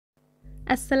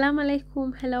Assalamu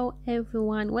alaikum, hello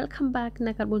everyone, welcome back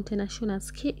na karibuni tena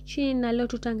Shuna's Kitchen. Na leo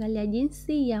tutaangalia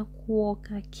jinsi ya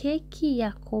kuoka keki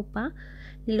ya kopa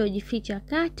lililojificha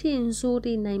kati,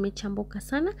 nzuri na imechambuka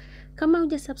sana. Kama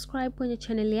huja subscribe kwenye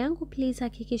channel yangu, please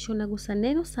hakikisha unagusa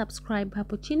neno subscribe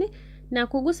hapo chini na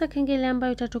kugusa kengele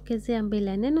ambayo itatokezea mbele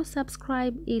ya neno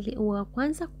subscribe ili uwe wa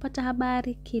kwanza kupata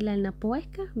habari kila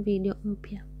ninapoweka video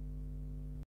mpya.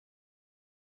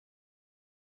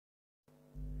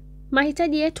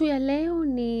 Mahitaji yetu ya leo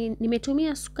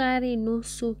nimetumia sukari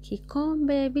nusu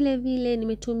kikombe, vile vile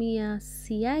nimetumia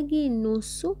siagi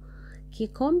nusu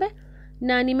kikombe,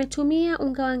 na nimetumia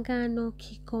unga wa ngano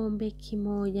kikombe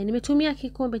kimoja. Nimetumia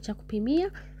kikombe cha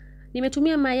kupimia.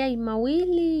 Nimetumia mayai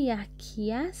mawili ya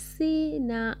kiasi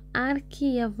na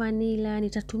arki ya vanila.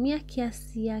 Nitatumia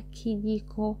kiasi ya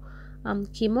kijiko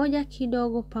kimoja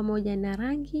kidogo, pamoja na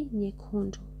rangi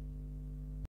nyekundu.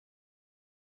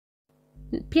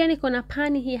 Pia niko na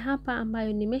pani hii hapa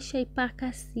ambayo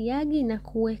nimeshaipaka siagi na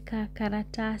kuweka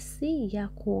karatasi ya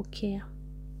kuokea.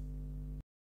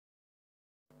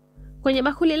 Kwenye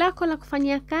bakuli lako la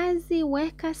kufanyia kazi,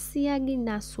 weka siagi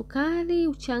na sukari,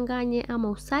 uchanganye ama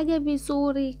usage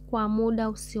vizuri kwa muda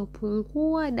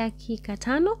usiopungua dakika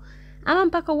 5, ama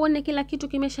mpaka uone kila kitu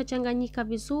kimeshachanganyika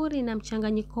vizuri na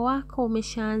mchanganyiko wako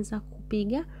umeshaanza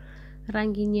kupiga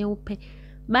rangi nyeupe.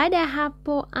 Baada ya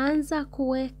hapo, anza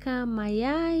kuweka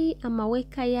mayai ama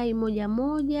weka yai moja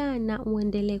moja na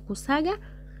uendelee kusaga.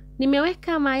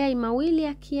 Nimeweka mayai mawili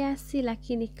ya kiasi,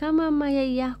 lakini kama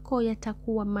mayai yako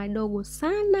yatakuwa madogo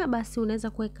sana, basi unaweza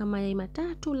kuweka mayai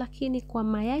 3, lakini kwa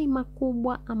mayai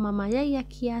makubwa ama mayai ya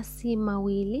kiasi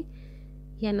mawili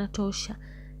yanatosha.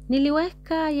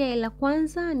 Niliweka yai la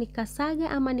kwanza, nikasaga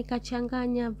ama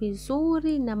nikachanganya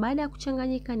vizuri, na baada ya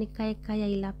kuchanganyika nikaweka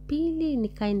yai la pili,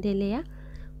 nikaendelea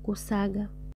kusaga.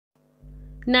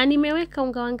 Na nimeweka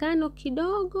unga wa ngano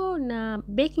kidogo na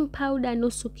baking powder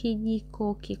nusu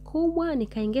kijiko kikubwa,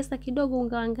 nikaongeza kidogo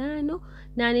unga wa ngano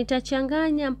na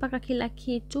nitachanganya mpaka kila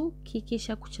kitu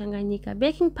kikisha kuchanganyika.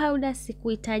 Baking powder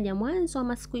sikuitaja mwanzo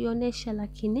ama sikuionyesha,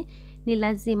 lakini ni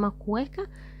lazima kuweka.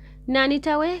 Na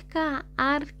nitaweka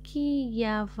arki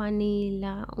ya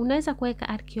vanila. Unaweza kuweka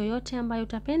arki yoyote ambayo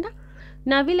utapenda.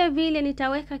 Na vile vile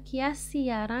nitaweka kiasi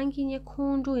ya rangi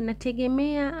nyekundu.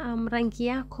 Inategemea rangi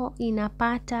yako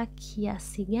inapata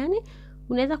kiasi gani.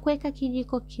 Unaweza kuweka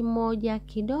kijiko kimoja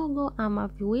kidogo ama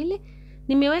viwili.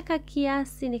 Nimeweka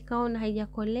kiasi, nikaona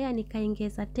haijakolea,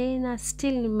 nikaongeza tena,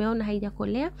 still nimeona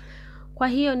haijakolea. Kwa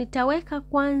hiyo nitaweka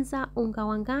kwanza unga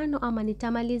wa ngano ama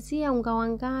nitamalizia unga wa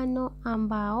ngano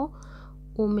ambao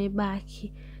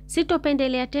umebaki.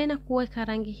 Sitopendelea tena kuweka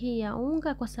rangi hii ya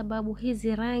unga kwa sababu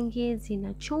hizi rangi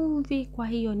zina chumvi. Kwa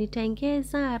hiyo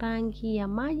nitaongeza rangi ya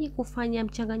maji kufanya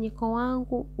mchanganyiko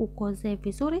wangu ukoze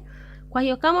vizuri. Kwa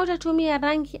hiyo kama utatumia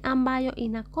rangi ambayo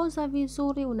inakoza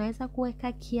vizuri, unaweza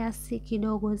kuweka kiasi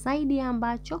kidogo zaidi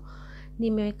ambacho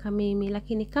nimeweka mimi.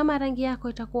 Lakini kama rangi yako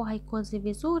itakuwa haikozi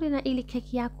vizuri na ili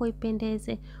keki yako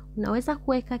ipendeze, unaweza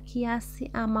kuweka kiasi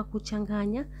ama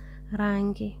kuchanganya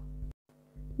rangi.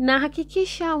 Na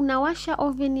hakikisha unawasha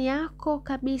oven yako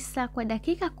kabisa kwa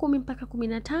dakika 10 mpaka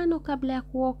 15 kabla ya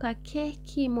kuoka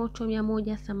keki, moto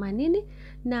 180,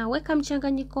 na weka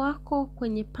mchanganyiko wako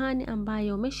kwenye pani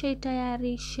ambayo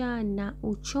umeshaitayarisha na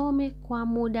uchome kwa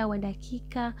muda wa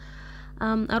dakika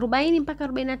 40 mpaka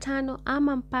 45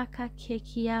 ama mpaka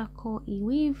keki yako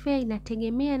iwive.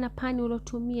 Inategemea na pani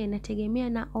ulotumia, inategemea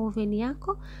na oven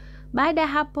yako. Baada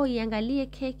hapo iangalie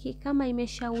keki kama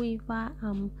imeshawiva,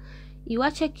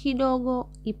 iwache kidogo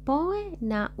ipoe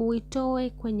na uitoe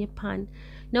kwenye pan.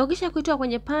 Na ukisha kuitoa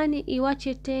kwenye pani,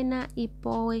 iwache tena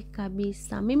ipoe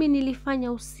kabisa. Mimi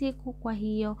nilifanya usiku, kwa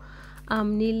hiyo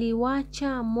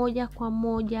niliwacha moja kwa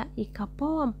moja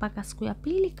ikapoa mpaka siku ya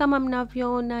pili. Kama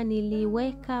mnavyoona,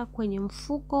 niliweka kwenye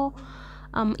mfuko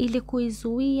ili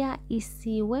kuizuia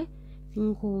isiwe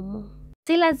ngumu.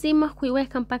 Si lazima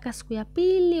kuiweka mpaka siku ya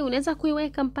pili, unaweza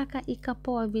kuiweka mpaka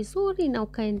ikapoa vizuri na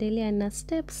ukaendelea na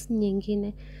steps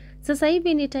nyingine. Sasa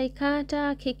hivi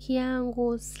nitaikata keki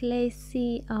yangu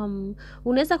slice,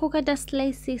 unaweza kukata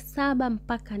slice 7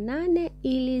 mpaka 8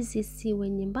 ili zisiwe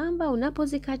nyembamba.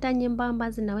 Unapozikata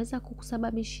nyembamba zinaweza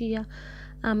kukusababishia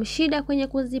shida kwenye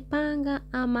kuzipanga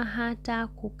ama hata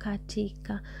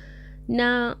kukatika.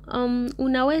 Na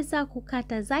unaweza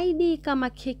kukata zaidi kama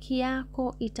keki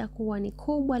yako itakuwa ni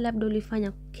kubwa, labda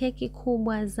ulifanya keki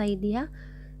kubwa zaidi ya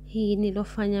hii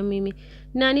nilofanya mimi.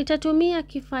 Na nitatumia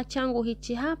kifaa changu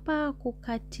hichi hapa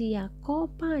kukatia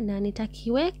kopa, na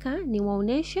nitakiweka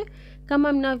niwaoneshe.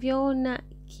 Kama mnavyoona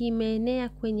kimeenea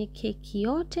kwenye keki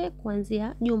yote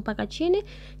kuanzia juu mpaka chini,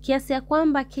 kiasi ya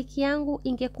kwamba keki yangu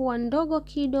ingekuwa ndogo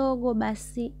kidogo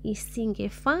basi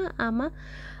isingefaa ama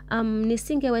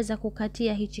nisingeweza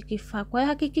kukatia hichi kifaa. Kwa hiyo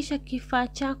hakikisha kifaa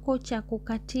chako cha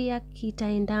kukatia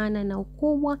kitaendana na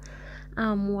ukubwa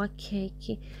wa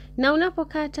keki. Na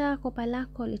unapokata kopa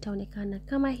lako litaonekana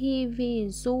kama hivi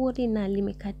zuri na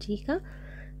limekatika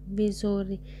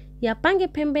vizuri. Yapange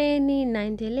pembeni,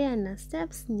 naendelea na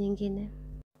steps nyingine.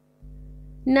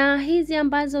 Na hizi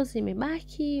ambazo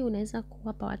zimebaki unaweza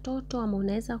kuwapa watoto ama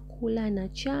unaweza kula na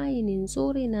chai, ni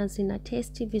nzuri na zina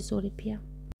testi vizuri pia.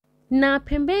 Na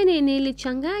pembeni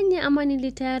nilichanganya ama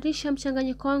nilitayarisha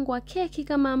mchanganyiko wangu wa keki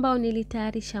kama ambao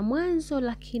nilitayarisha mwanzo,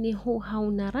 lakini huu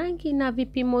hauna rangi na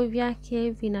vipimo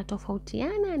vyake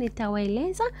vinatofautiana,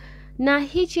 nitawaeleza. Na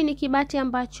hichi ni kibati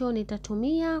ambacho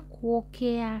nitatumia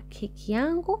kuokea keki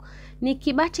yangu. Ni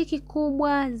kibati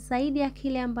kikubwa zaidi ya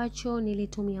kile ambacho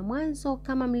nilitumia mwanzo.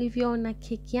 Kama mlivyoona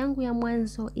keki yangu ya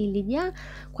mwanzo ilijaa.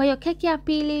 Kwa hiyo keki ya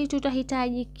pili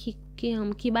tutahitaji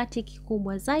kibati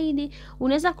kikubwa zaidi.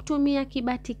 Unaweza kutumia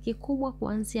kibati kikubwa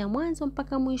kuanzia mwanzo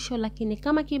mpaka mwisho, lakini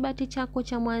kama kibati chako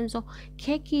cha mwanzo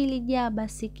keki ilijaa,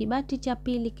 basi kibati cha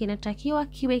pili kinatakiwa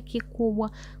kiwe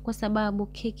kikubwa kwa sababu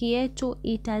keki yetu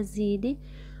itazidi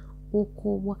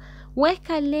ukubwa.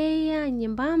 Weka layer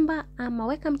nyembamba ama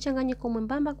weka mchanganyiko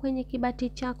mwembamba kwenye kibati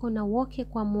chako na uoke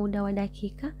kwa muda wa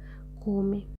dakika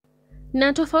 10.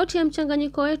 Na tofauti ya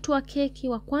mchanganyiko wetu wa keki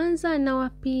wa kwanza na wa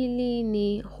pili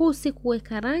ni huu si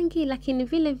kuweka rangi, lakini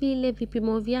vile vile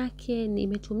vipimo vyake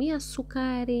nimetumia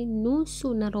sukari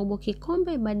nusu na robo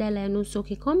kikombe badala ya nusu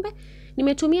kikombe.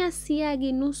 Nimetumia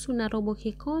siagi nusu na robo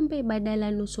kikombe badala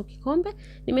ya nusu kikombe.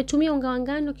 Nimetumia unga wa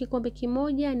ngano kikombe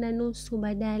kimoja na nusu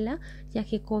badala ya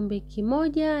kikombe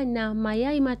kimoja, na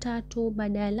mayai 3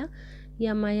 badala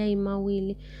ya mayai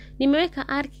 2. Nimeweka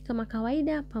arki kama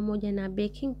kawaida pamoja na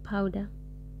baking powder.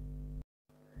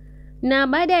 Na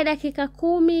baada ya dakika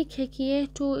 10 keki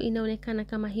yetu inaonekana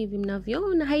kama hivi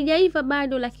mnavyoona. Haijaiva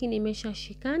bado lakini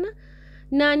imeshashikana.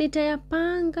 Na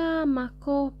nitayapanga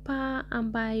makopa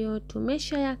ambayo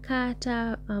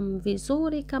tumeshayakata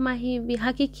vizuri kama hivi.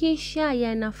 Hakikisha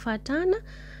yanafatana.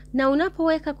 Na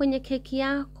unapoweka kwenye keki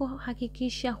yako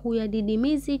hakikisha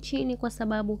huyadidimizi chini kwa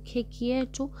sababu keki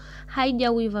yetu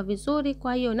haijawiva vizuri.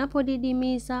 Kwa hiyo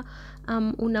unapodidimiza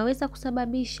unaweza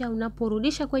kusababisha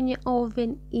unaporudisha kwenye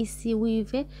oven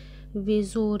isiwive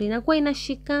vizuri. Na kwa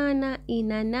inashikana,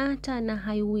 inanata na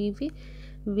haiwivi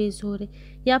vizuri.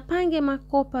 Yapange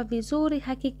makopa vizuri,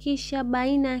 hakikisha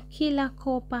baina kila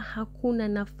kopa hakuna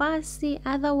nafasi,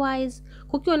 otherwise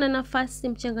kukiwa na nafasi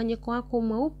mchanganyiko wako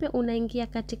mweupe unaingia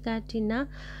katikati na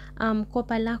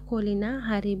kopa lako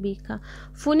linaharibika.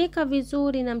 Funika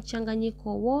vizuri na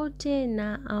mchanganyiko wote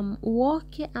na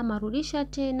uoke ama rudisha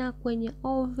tena kwenye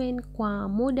oven kwa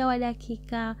muda wa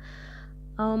dakika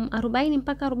 40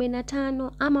 mpaka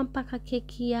 45 ama mpaka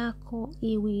keki yako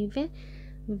iwive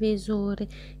vizuri.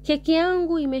 Keki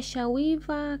yangu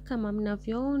imeshawiva kama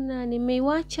mnavyoona,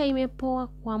 nimeiacha imepoa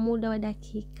kwa muda wa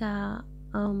dakika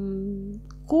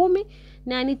 10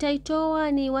 na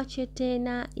nitaitoa niwache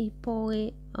tena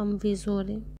ipoe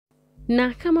vizuri.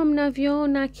 Na kama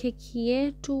mnavyoona keki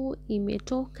yetu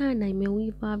imetoka na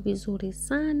imewiva vizuri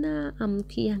sana.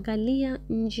 Ukiangalia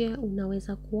nje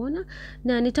unaweza kuona,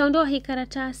 na nitaondoa hii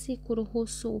karatasi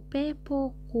kuruhusu upepo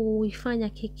kuifanya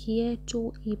keki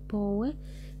yetu ipoe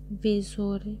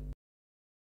vizuri.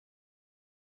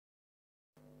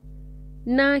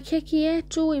 Na keki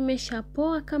yetu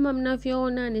imeshapoa kama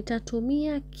mnavyoona.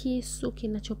 Nitatumia kisu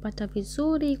kinachopata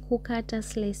vizuri kukata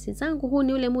slices zangu. Huu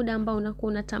ni ule muda ambao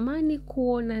unakuwa unatamani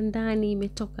kuona ndani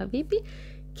imetoka vipi.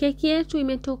 Keki yetu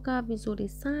imetoka vizuri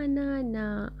sana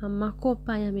na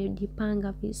makopa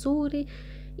yamejipanga vizuri,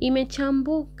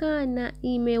 imechambuka na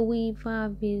imewiva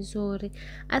vizuri.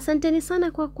 Asanteni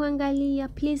sana kwa kuangalia.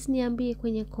 Please niambie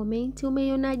kwenye comment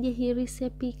umeionaje hii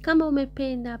recipe. Kama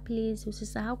umependa, please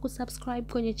usisahau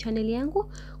kusubscribe kwenye channel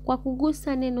yangu kwa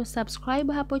kugusa neno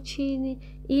subscribe hapo chini,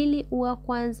 ili uwe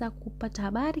kwanza kupata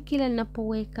habari kila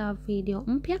ninapoweka video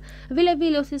mpya. Vile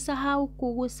vile usisahau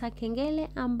kugusa kengele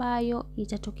ambayo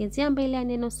itatokezea mbele ya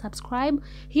neno subscribe.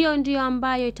 Hiyo ndiyo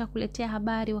ambayo itakuletea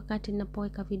habari wakati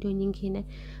ninapoweka video nyingine.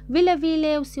 Vile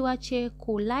vile usiwache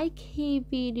kulike hii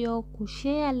video,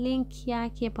 kushare link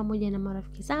yake pamoja na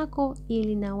marafiki zako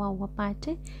ili na wao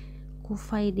wapate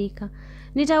kufaidika.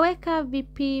 Nitaweka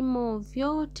vipimo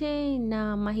vyote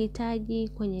na mahitaji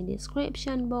kwenye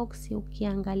description box,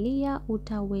 ukiangalia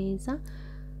utaweza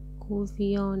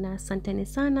kuviona. Asanteni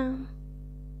sana.